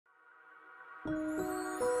The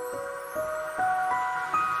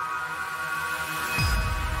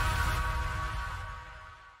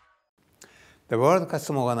World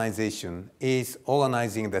Customer Organization is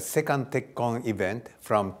organizing the second Tech-Con event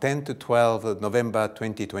from 10 to 12 November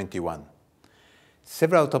 2021.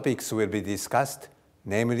 Several topics will be discussed,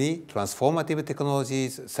 namely transformative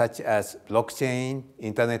technologies such as blockchain,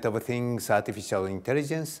 Internet of Things, artificial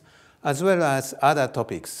intelligence, as well as other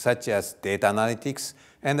topics such as data analytics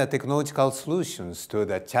and the technological solutions to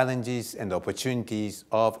the challenges and opportunities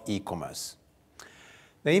of e-commerce.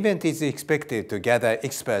 The event is expected to gather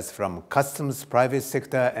experts from customs, private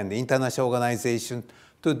sector, and international organizations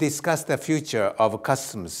to discuss the future of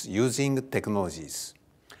customs using technologies.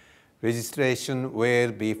 Registration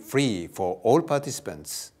will be free for all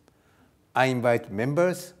participants. I invite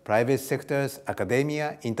members, private sectors,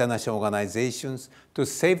 academia, international organizations to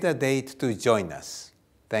save the date to join us.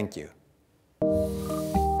 Thank you.